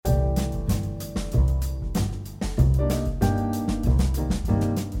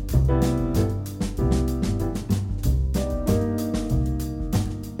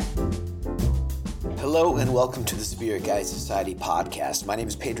Hello and welcome to the Spirit Guide Society podcast. My name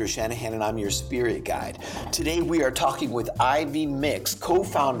is Pedro Shanahan and I'm your spirit guide. Today we are talking with Ivy Mix,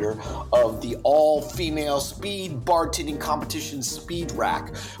 co-founder of the all-female speed bartending competition Speed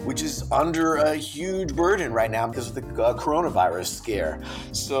Rack, which is under a huge burden right now because of the coronavirus scare.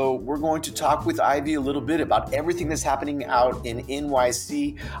 So we're going to talk with Ivy a little bit about everything that's happening out in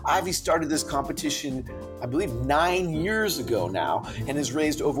NYC. Ivy started this competition, I believe, 9 years ago now, and has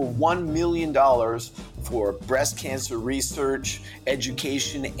raised over $1 million for breast cancer research,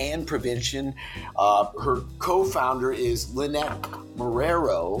 education, and prevention. Her co-founder is Lynette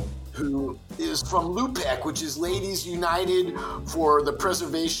Marrero, who is from LUPEC, which is Ladies United for the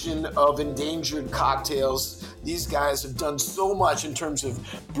Preservation of Endangered Cocktails. These guys have done so much in terms of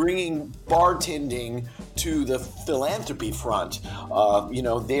bringing bartending to the philanthropy front.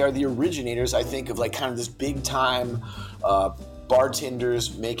 They are the originators, I think, of like kind of this big time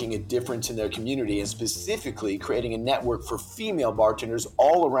bartenders making a difference in their community, and specifically creating a network for female bartenders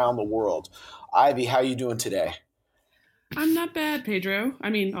all around the world. Ivy, how are you doing today? I'm not bad, Pedro. I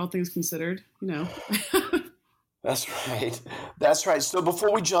mean, all things considered, That's right. So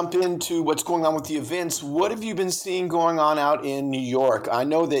before we jump into what's going on with the events, what have you been seeing going on out in New York? I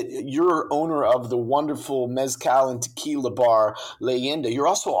know that you're owner of the wonderful mezcal and tequila bar, Leyenda. You're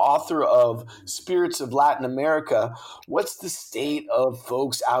also author of Spirits of Latin America. What's the state of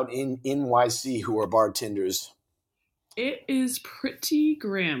folks out in NYC who are bartenders? It is pretty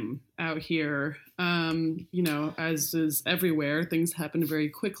grim out here. As is everywhere, things happen very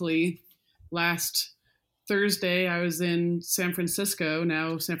quickly. Last Thursday, I was in San Francisco.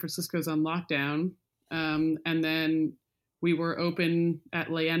 Now San Francisco's on lockdown. And then we were open at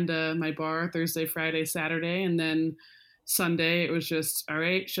Leyenda, my bar, Thursday, Friday, Saturday. And then Sunday, it was just, all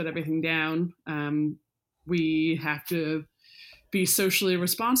right, shut everything down. We have to be socially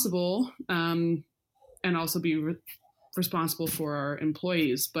responsible and also be responsible for our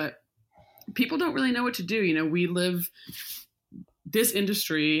employees. But people don't really know what to do. We live this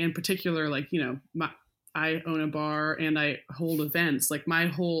industry in particular, I own a bar and I hold events. Like my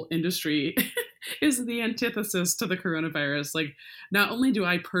whole industry is the antithesis to the coronavirus. Like not only do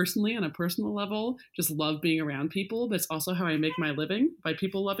I personally on a personal level just love being around people, but it's also how I make my living by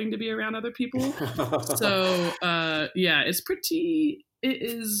people loving to be around other people. So it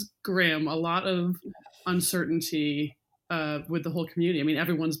is grim. A lot of uncertainty with the whole community. I mean,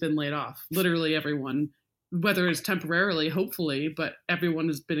 everyone's been laid off, literally everyone, whether it's temporarily, hopefully, but everyone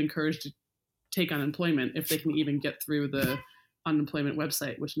has been encouraged to take unemployment if they can even get through the unemployment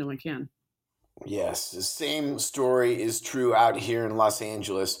website, which no one can. Yes, the same story is true out here in Los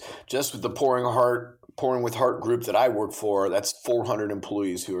Angeles. Just with the Pouring with Heart group that I work for, that's 400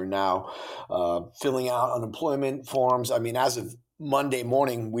 employees who are now filling out unemployment forms. I mean, as of Monday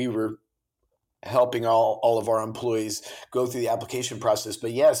morning, we were helping all of our employees go through the application process.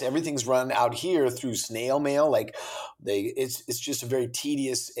 But yes, everything's run out here through snail mail. It's just a very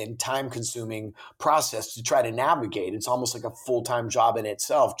tedious and time consuming process to try to navigate. It's almost like a full-time job in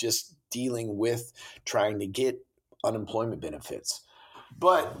itself, just dealing with trying to get unemployment benefits.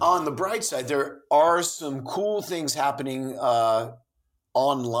 But on the bright side, there are some cool things happening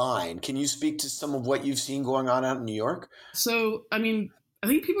online. Can you speak to some of what you've seen going on out in New York? So, I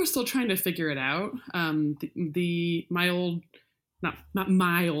think people are still trying to figure it out. Not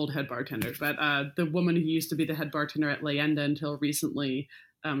my old head bartender, but the woman who used to be the head bartender at Leyenda until recently,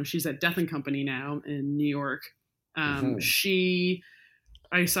 she's at Death & Company now in New York. I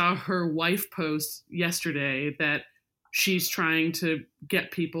saw her wife post yesterday that she's trying to get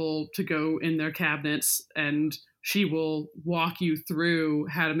people to go in their cabinets and she will walk you through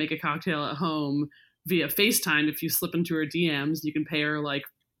how to make a cocktail at home via FaceTime. If you slip into her DMs, you can pay her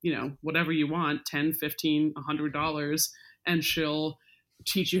whatever you want, $10, $15, $100, and she'll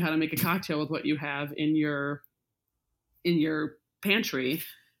teach you how to make a cocktail with what you have in your pantry.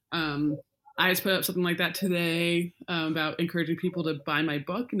 I just put up something like that today about encouraging people to buy my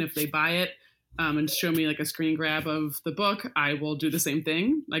book, and if they buy it and show me like a screen grab of the book, I will do the same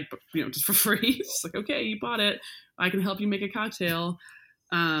thing, just for free. It's like, okay, you bought it, I can help you make a cocktail.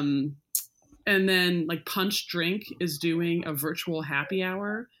 And then Punch Drink is doing a virtual happy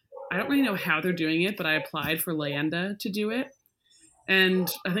hour. I don't really know how they're doing it, but I applied for Leyenda to do it. And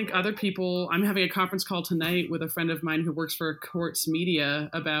I think other people, I'm having a conference call tonight with a friend of mine who works for Quartz Media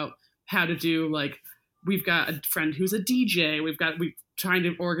about how to do, we've got a friend who's a DJ. We're trying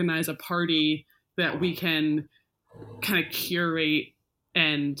to organize a party that we can kind of curate.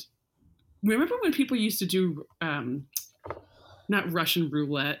 And remember when people used to do, not Russian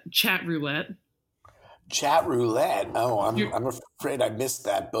roulette, chat roulette? Chat roulette. Oh, You're, I'm afraid I missed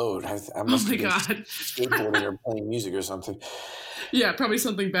that boat. I oh must my have been God. skateboarding or playing music or something. Yeah, probably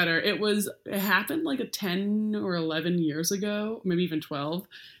something better. It happened like a 10 or 11 years ago, maybe even 12.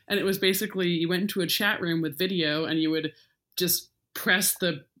 And it was basically you went into a chat room with video and you would just press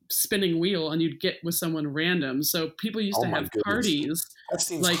the spinning wheel and you'd get with someone random. So people used Oh to my have goodness, parties that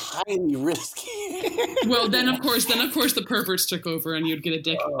seems like, highly risky. well, then of course the perverts took over and you'd get a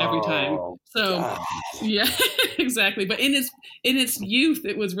dick every time. Oh So God. yeah, exactly. But in its youth,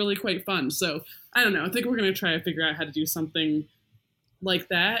 it was really quite fun. So I don't know. I think we're gonna try to figure out how to do something like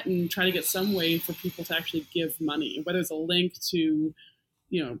that and try to get some way for people to actually give money, whether it's a link to,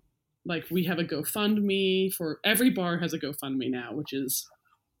 like we have a GoFundMe for every bar has a GoFundMe now, which is,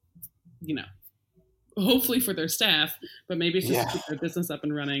 you know, hopefully for their staff, but maybe it's just to Yeah. keep their business up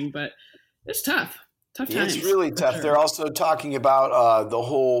and running. But it's tough It's times really for tough. They're sure. also talking about the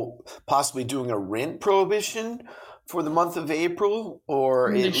whole possibly doing a rent prohibition for the month of April, I or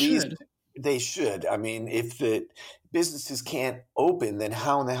mean, they at least should. they should. I mean, if the businesses can't open, then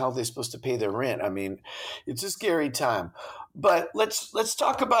how in the hell are they supposed to pay their rent? I mean, it's a scary time. But let's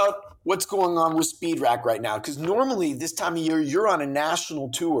talk about what's going on with Speed Rack right now, because normally this time of year you're on a national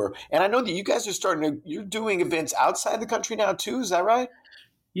tour, and I know that you guys are you're doing events outside the country now too. Is that right?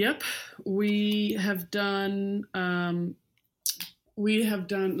 Yep, we have done.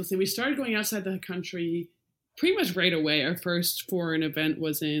 Let's see, we started going outside the country pretty much right away. Our first foreign event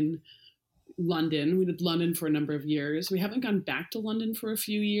was in London. We did London for a number of years. We haven't gone back to London for a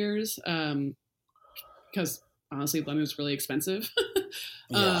few years because honestly, London is really expensive.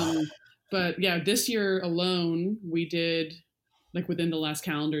 Yeah. um, but yeah, this year alone, we did like within the last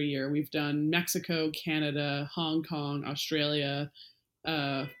calendar year, we've done Mexico, Canada, Hong Kong, Australia,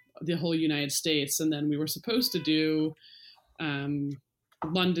 uh, the whole United States, and then we were supposed to do um,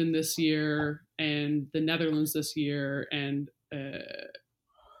 London this year and the Netherlands this year and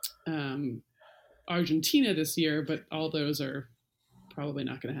um, Argentina this year, but all those are probably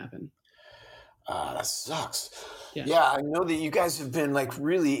not going to happen. That sucks. Yeah. Yeah, I know that you guys have been like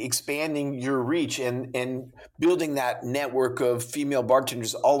really expanding your reach and building that network of female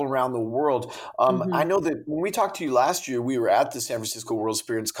bartenders all around the world. I Mm-hmm. know that when we talked to you last year, we were at the San Francisco World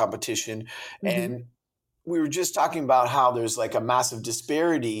Spirits Competition, Mm-hmm. and we were just talking about how there's like a massive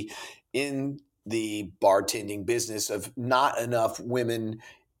disparity in the bartending business of not enough women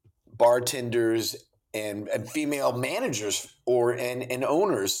bartenders and female managers and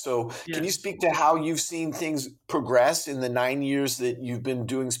owners. So can you Yes. speak to how you've seen things progress in the 9 years that you've been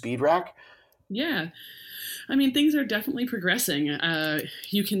doing Speed Rack? Yeah. I mean, things are definitely progressing.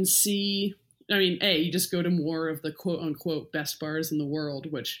 You can see, I mean, you just go to more of the quote unquote best bars in the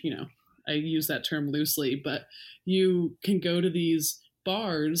world, which, I use that term loosely, but you can go to these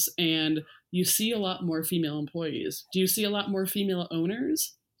bars and you see a lot more female employees. Do you see a lot more female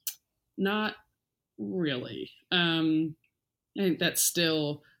owners? Not really. I think that's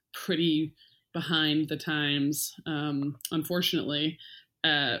still pretty behind the times, unfortunately.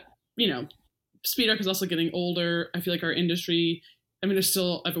 Uh, you know, Speed Rack is also getting older. I feel like our industry, I mean, there's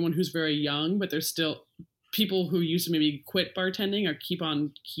still everyone who's very young, but there's still people who used to maybe quit bartending or keep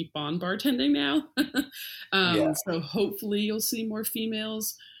on bartending now. Yeah. So hopefully you'll see more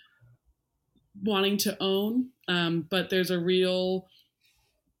females wanting to own. But there's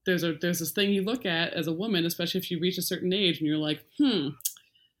this thing you look at as a woman, especially if you reach a certain age, and you're like,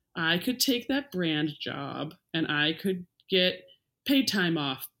 I could take that brand job and I could get paid time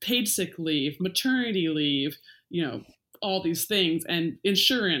off, paid sick leave, maternity leave, all these things and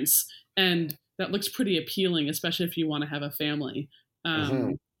insurance. And that looks pretty appealing, especially if you want to have a family,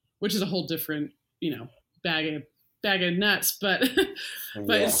 Hmm. which is a whole different, bag of nuts. But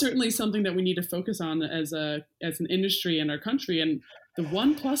but it's Yeah. certainly something that we need to focus on as an industry in our country. And the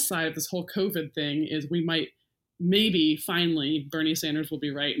one plus side of this whole COVID thing is we might maybe finally Bernie Sanders will be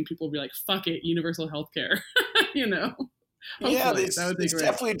right and people will be like, fuck it, universal health care. you know, Yeah, Hopefully that would be it's great.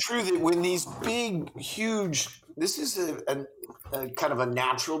 definitely true that when these big, huge, this is a kind of a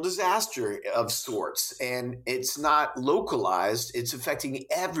natural disaster of sorts, and it's not localized, it's affecting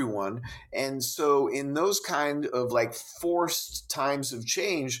everyone. And so, in those kind of like forced times of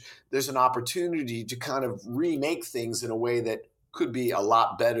change, there's an opportunity to kind of remake things in a way that could be a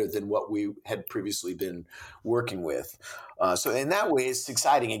lot better than what we had previously been working with. So in that way, it's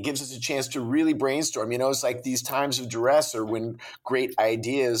exciting. It gives us a chance to really brainstorm. It's like these times of duress or when great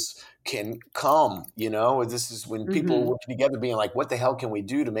ideas can come. This is when people are Hmm. working together being like, what the hell can we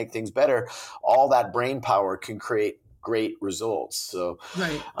do to make things better? All that brain power can create great results. So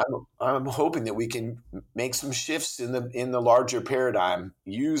Right. I'm hoping that we can make some shifts in the larger paradigm,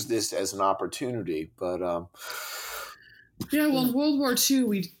 use this as an opportunity. But yeah, well, in World War II,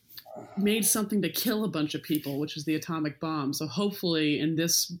 we made something to kill a bunch of people, which is the atomic bomb. So hopefully in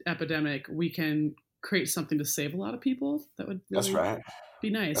this epidemic, we can create something to save a lot of people. That would that's really right. be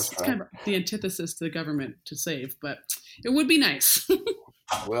nice. That's It's right. kind of the antithesis to the government to save, but it would be nice.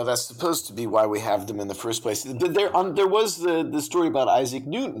 Well, that's supposed to be why we have them in the first place. But there was the story about Isaac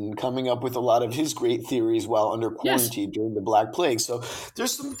Newton coming up with a lot of his great theories while under Yes. quarantine during the Black Plague. So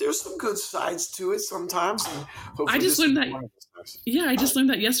there's some good sides to it sometimes, and I hopefully just this will learned be that. one of those Yeah, I just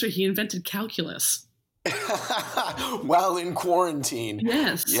learned that yesterday. He invented calculus. times. While in quarantine.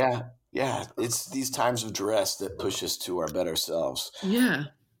 Yes. Yeah. It's these times of duress that push us to our better selves. Yeah.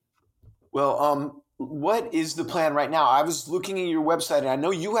 Well, what is the plan right now? I was looking at your website, and I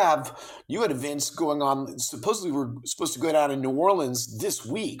know you had events going on. Supposedly, we're supposed to go down in New Orleans this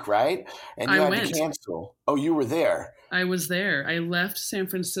week, right? And you I had went. to cancel. Oh, you were there. I was there. I left San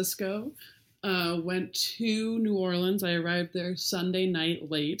Francisco, went to New Orleans. I arrived there Sunday night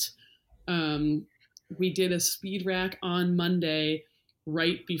late. We did a speed rack on Monday,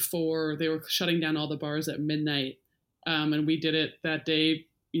 right before they were shutting down all the bars at midnight. And we did it that day,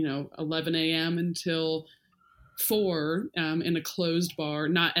 11 a.m. until 4 in a closed bar,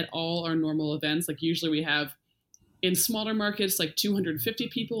 not at all our normal events. Like usually we have in smaller markets, like 250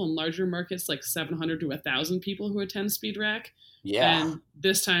 people, in larger markets, like 700 to 1,000 people who attend speed rack. Yeah. And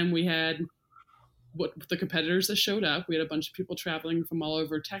this time we had what the competitors that showed up. We had a bunch of people traveling from all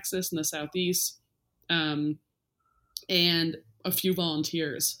over Texas and the Southeast, and a few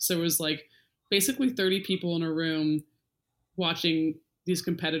volunteers. So it was like basically 30 people in a room watching these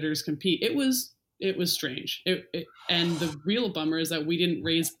competitors compete. It was strange. And the real bummer is that we didn't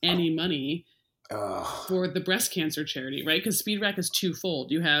raise any money for the breast cancer charity, right? Because Speed Rack is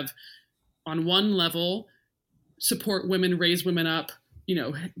twofold. You have on one level, support women, raise women up,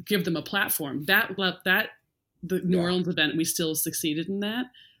 give them a platform. The New Orleans event, we still succeeded in that,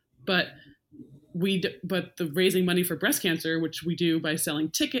 but the raising money for breast cancer, which we do by selling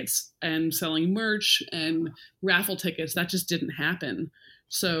tickets and selling merch and raffle tickets, that just didn't happen.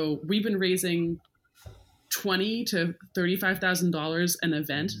 So we've been raising $20,000 to $35,000 an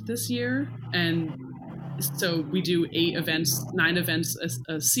event this year, and so we do 9 events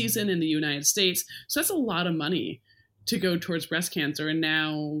a season in the United States. So that's a lot of money to go towards breast cancer. And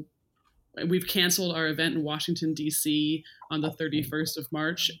now we've canceled our event in Washington, D.C. on the 31st of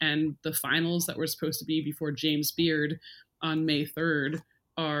March. And the finals that were supposed to be before James Beard on May 3rd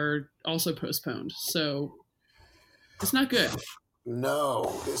are also postponed. So it's not good.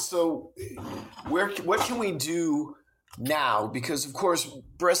 No. So what can we do now? Because, of course,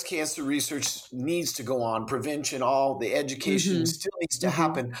 breast cancer research needs to go on. Prevention, all the education still needs to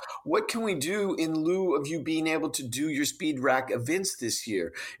happen. What can we do in lieu of you being able to do your Speed Rack events this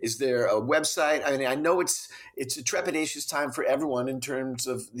year? Is there a website? I mean, I know it's a trepidatious time for everyone in terms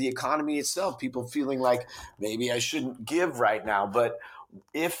of the economy itself, people feeling like maybe I shouldn't give right now. But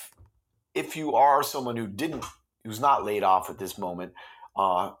if you are someone who's not laid off at this moment,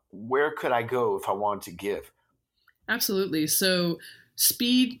 where could I go if I wanted to give? Absolutely. So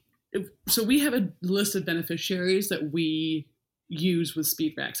we have a list of beneficiaries that we use with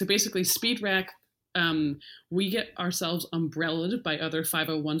Speed Rack. So basically Speed Rack, we get ourselves umbrellaed by other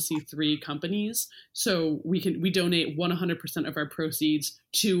 501c3 companies. So we donate 100% of our proceeds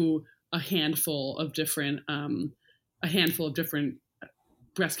to a handful of different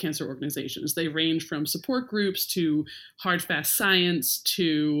breast cancer organizations. They range from support groups to hard, fast science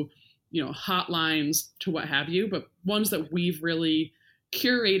to, hotlines to what have you, but ones that we've really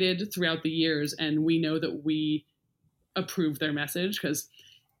curated throughout the years. And we know that we approve their message, because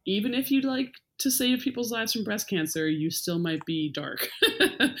even if you'd like to save people's lives from breast cancer, you still might be dark.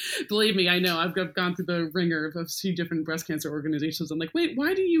 Believe me, I know. I've gone through the ringer of a few different breast cancer organizations. I'm like, wait,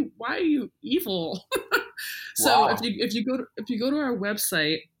 why are you evil? So Wow. if you go to our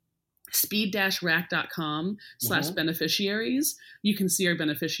website, speed-rack.com/beneficiaries, you can see our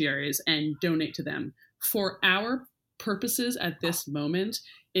beneficiaries and donate to them. For our purposes at this moment,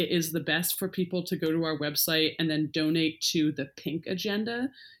 it is the best for people to go to our website and then donate to the Pink Agenda.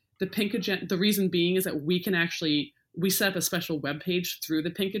 The Pink Agenda, the reason being is that we set up a special webpage through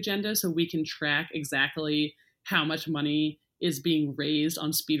the Pink Agenda so we can track exactly how much money is being raised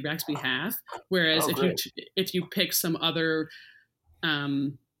on Speed Rack's behalf. Whereas if you pick some other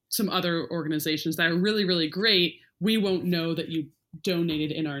organizations that are really, really great, we won't know that you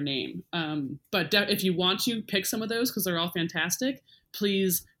donated in our name. But if you want to pick some of those, because they're all fantastic,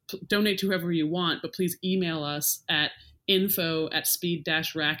 please donate to whoever you want, but please email us at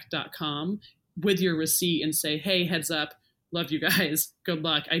info@speed-rack.com with your receipt and say, hey, heads up, love you guys, good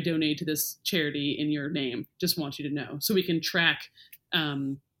luck, I donate to this charity in your name, just want you to know, so we can track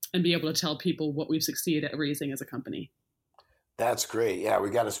and be able to tell people what we've succeeded at raising as a company. That's great. Yeah, we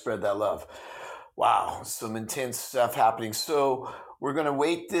got to spread that love. Wow, some intense stuff happening. So we're going to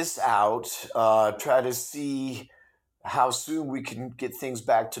wait this out, try to see how soon we can get things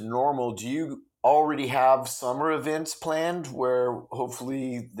back to normal. Do you already have summer events planned where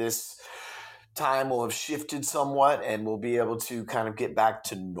hopefully this time will have shifted somewhat and we'll be able to kind of get back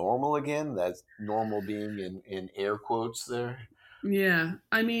to normal again? That's normal being in air quotes there. Yeah,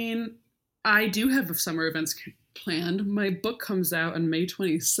 I mean, I do have summer events planned. My book comes out on May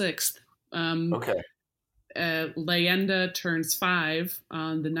 26th. Okay. Leyenda turns 5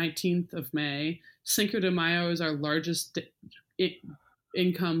 on the 19th of May. Cinco de Mayo is our largest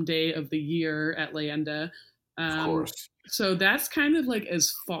income day of the year at Leyenda. Of course. So that's kind of like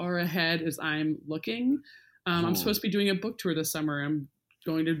as far ahead as I'm looking. I'm supposed to be doing a book tour this summer. I'm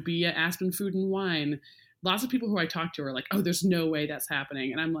going to be at Aspen Food and Wine. Lots of people who I talk to are like, oh, there's no way that's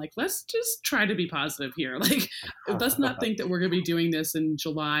happening. And I'm like, let's just try to be positive here. Like, let's not think that we're going to be doing this in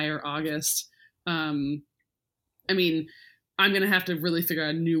July or August. I mean, I'm going to have to really figure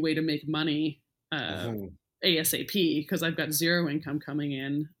out a new way to make money ASAP because I've got zero income coming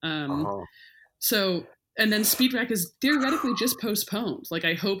in. So, and then Speed Rack is theoretically just postponed. Like,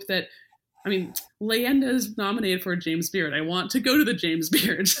 I hope that, I mean, Leyenda is nominated for a James Beard. I want to go to the James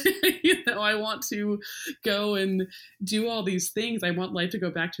Beard. I want to go and do all these things. I want life to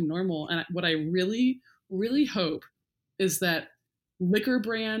go back to normal. And what I really, really hope is that liquor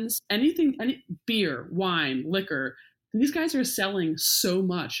brands, any beer, wine, liquor, these guys are selling so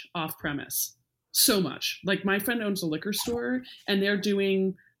much off premise. So much. Like, my friend owns a liquor store and they're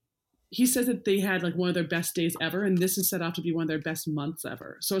doing, he says that they had like one of their best days ever, and this is set off to be one of their best months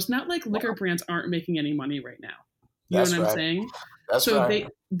ever. So it's not like liquor brands aren't making any money right now. You know what I'm saying? That's so right.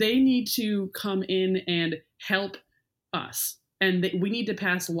 they need to come in and help us, and we need to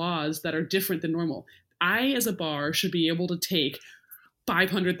pass laws that are different than normal. I, as a bar, should be able to take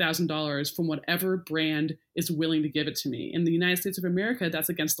 $500,000 from whatever brand is willing to give it to me. In the United States of America, that's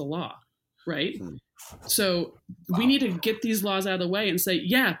against the law, right? So we need to get these laws out of the way and say,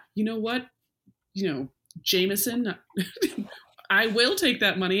 yeah, you know what? Jameson, I will take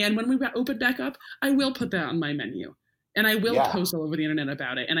that money. And when we open back up, I will put that on my menu. And I will post all over the internet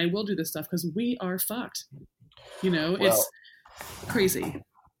about it. And I will do this stuff because we are fucked. It's crazy.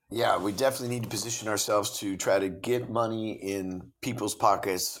 Yeah, we definitely need to position ourselves to try to get money in people's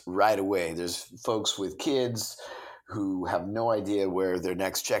pockets right away. There's folks with kids who have no idea where their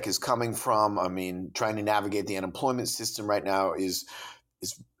next check is coming from. I mean, trying to navigate the unemployment system right now is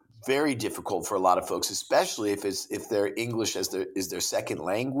very difficult for a lot of folks, especially if their English is their second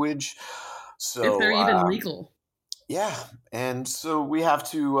language. So if they're even legal. Yeah, and so we have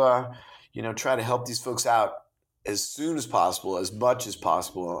to try to help these folks out as soon as possible, as much as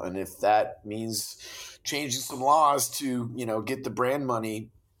possible, and if that means changing some laws to get the brand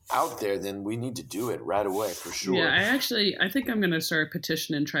money out there, then we need to do it right away for sure. Yeah, I think I'm going to start a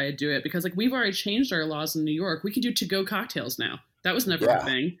petition and try to do it because we've already changed our laws in New York. We can do to-go cocktails now. That was never a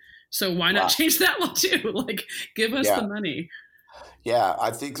thing. So why not change that law too? Give us the money. Yeah, I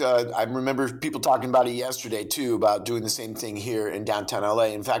think I remember people talking about it yesterday too, about doing the same thing here in downtown LA.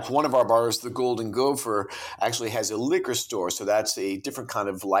 In fact, one of our bars, the Golden Gopher, actually has a liquor store. So that's a different kind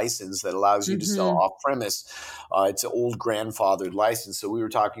of license that allows you to sell off premise. It's an old grandfathered license. So we were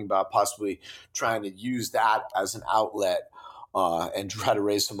talking about possibly trying to use that as an outlet and try to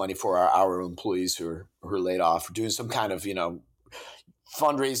raise some money for our employees who are laid off, or doing some kind of,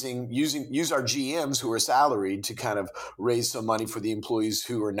 fundraising, use our GMs who are salaried to kind of raise some money for the employees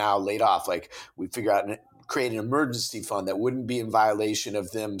who are now laid off. Like, we figure out and create an emergency fund that wouldn't be in violation of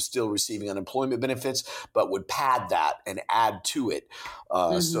them still receiving unemployment benefits, but would pad that and add to it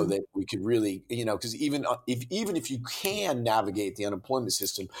so that we could really, because even if you can navigate the unemployment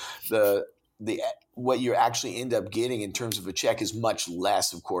system, the what you actually end up getting in terms of a check is much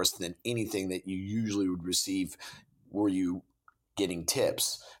less, of course, than anything that you usually would receive were you getting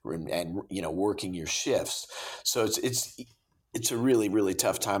tips and working your shifts. So it's a really, really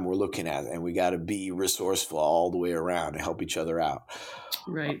tough time we're looking at, and we got to be resourceful all the way around and help each other out.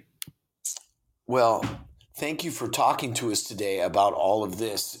 Right. Well, thank you for talking to us today about all of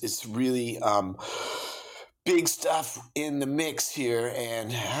this. It's really Big stuff in the mix here, and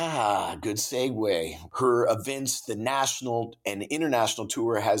good segue. Her events, the national and international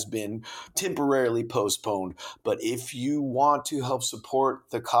tour, has been temporarily postponed. But if you want to help support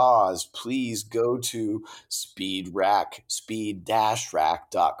the cause, please go to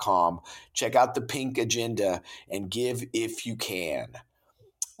speed-rack.com. Check out the pink agenda and give if you can.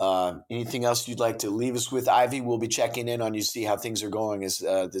 Anything else you'd like to leave us with, Ivy? We'll be checking in on you, see how things are going as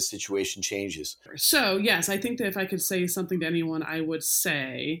the situation changes. So, yes, I think that if I could say something to anyone, I would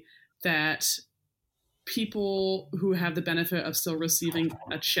say that people who have the benefit of still receiving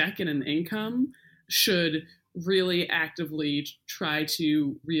a check and an income should really actively try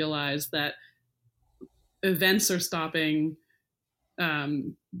to realize that events are stopping,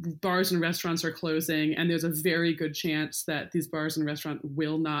 bars and restaurants are closing, and there's a very good chance that these bars and restaurants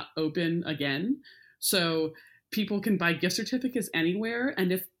will not open again. So people can buy gift certificates anywhere,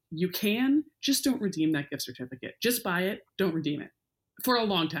 and if you can, just don't redeem that gift certificate. Just buy it, don't redeem it for a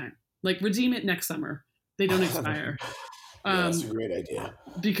long time. Like, redeem it next summer. They don't expire. That's a great idea.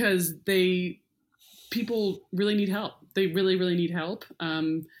 Because people really need help. They really, really need help.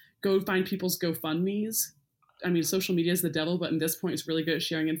 Go find people's GoFundMes. I mean, social media is the devil, but at this point, it's really good at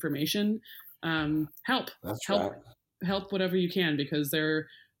sharing information. Help. That's help. Right. Help whatever you can, because there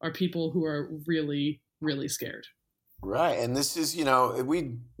are people who are really, really scared. Right. And this is, there's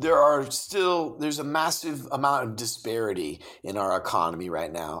a massive amount of disparity in our economy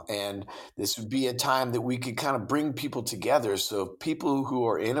right now. And this would be a time that we could kind of bring people together. So people who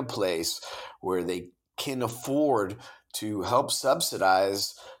are in a place where they can afford to help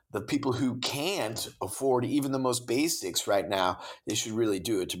subsidize the people who can't afford even the most basics right now, they should really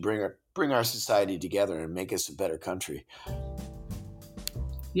do it to bring our society together and make us a better country.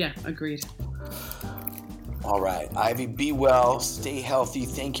 Yeah, agreed. All right, Ivy, be well, stay healthy.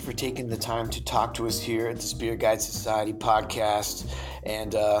 Thank you for taking the time to talk to us here at the Spirit Guide Society podcast.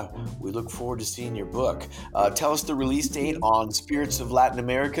 And we look forward to seeing your book. Tell us the release date on Spirits of Latin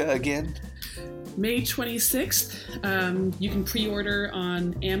America again. May 26th. You can pre-order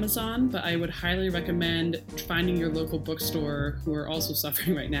on Amazon, but I would highly recommend finding your local bookstore who are also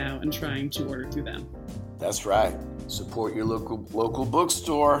suffering right now and trying to order through them. That's right. Support your local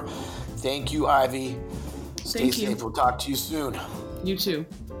bookstore. Thank you, Ivy. Stay safe. We'll talk to you soon. You too.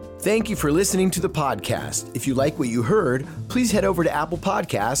 Thank you for listening to the podcast. If you like what you heard, please head over to Apple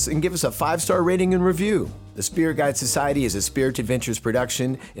Podcasts and give us a 5-star rating and review. The Spirit Guide Society is a Spirit Adventures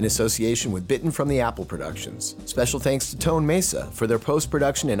production in association with Bitten from the Apple Productions. Special thanks to Tone Mesa for their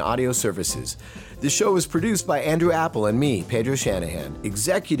post-production and audio services. This show is produced by Andrew Apple and me, Pedro Shanahan.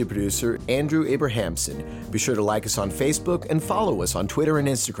 Executive producer, Andrew Abrahamson. Be sure to like us on Facebook and follow us on Twitter and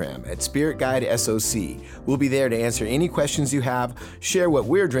Instagram at Spirit Guide SOC. We'll be there to answer any questions you have, share what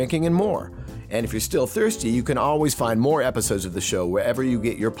we're drinking, and more. And if you're still thirsty, you can always find more episodes of the show wherever you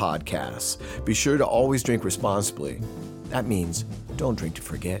get your podcasts. Be sure to always drink responsibly. That means don't drink to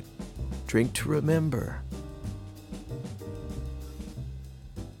forget, drink to remember.